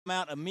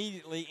out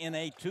immediately in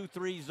a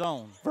 2-3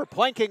 zone.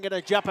 Verplancken going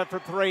to jump it for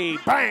three.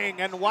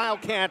 Bang! And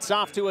Wildcats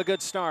off to a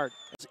good start.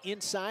 It's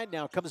inside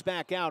now, comes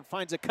back out,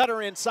 finds a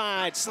cutter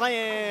inside.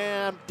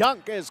 Slam!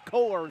 Dunk as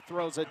Kohler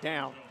throws it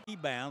down.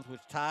 Rebounds, which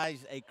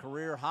ties a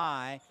career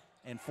high,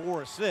 and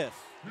 4 assists.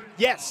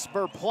 Yes,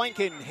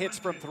 Verplancken hits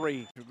from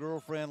three. Your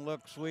girlfriend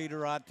looks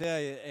sweeter, I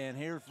tell you. And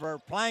here's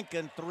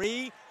Verplancken,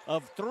 3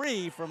 of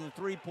 3 from the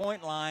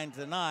three-point line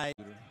tonight.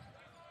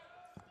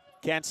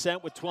 Cats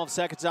set with 12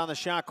 seconds on the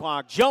shot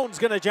clock. Jones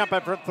going to jump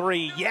it from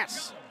three.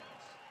 Yes.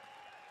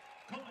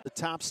 The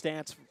top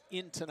stats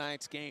in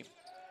tonight's game.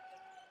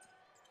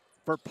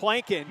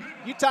 Verplancken,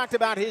 you talked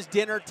about his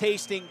dinner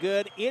tasting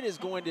good. It is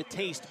going to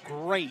taste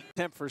great.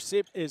 Attempt for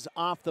sip is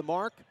off the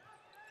mark.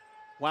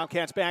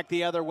 Wildcats back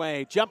the other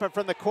way. Jumping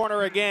from the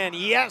corner again.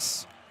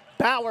 Yes.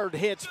 Ballard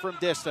hits from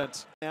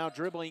distance. Now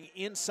dribbling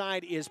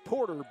inside is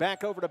Porter.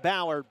 Back over to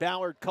Ballard.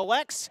 Ballard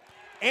collects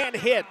and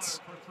hits.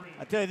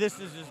 I tell you, this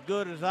is as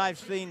good as I've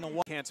seen the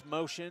Wildcats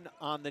motion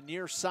on the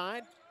near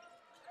side.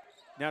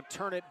 Now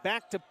turn it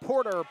back to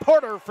Porter.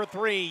 Porter for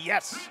three.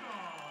 Yes.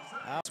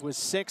 With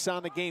 6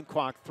 on the game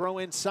clock. Throw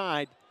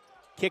inside.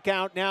 Kick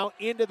out now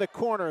into the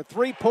corner.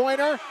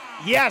 Three-pointer.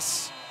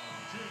 Yes.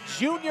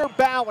 Junior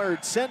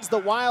Ballard sends the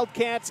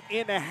Wildcats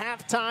into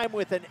halftime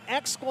with an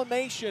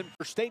exclamation.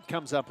 State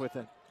comes up with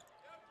it.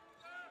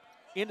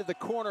 Into the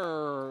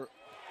corner.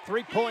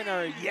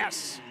 Three-pointer.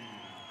 Yes.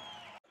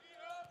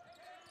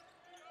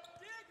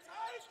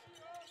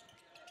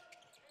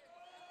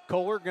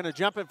 Kohler going to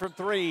jump it from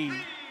three.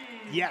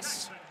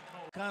 Yes.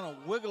 Kind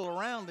of wiggle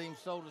around him,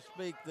 so to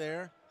speak,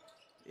 there.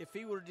 If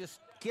he would have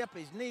just kept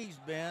his knees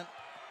bent,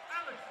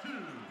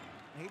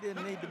 he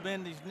didn't need to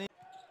bend his knees.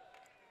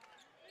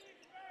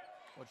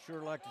 Would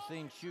sure like to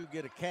see Shu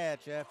get a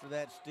catch after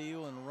that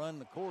steal and run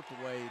the court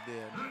the way he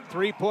did.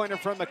 Three-pointer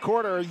from the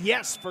corner.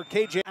 Yes, for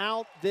KJ.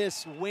 Out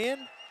this win.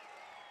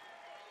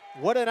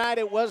 What a night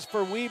it was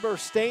for Weber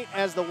State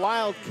as the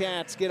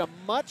Wildcats get a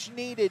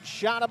much-needed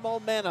shot of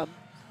momentum.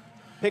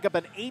 Pick up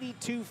an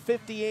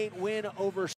 82-58 win over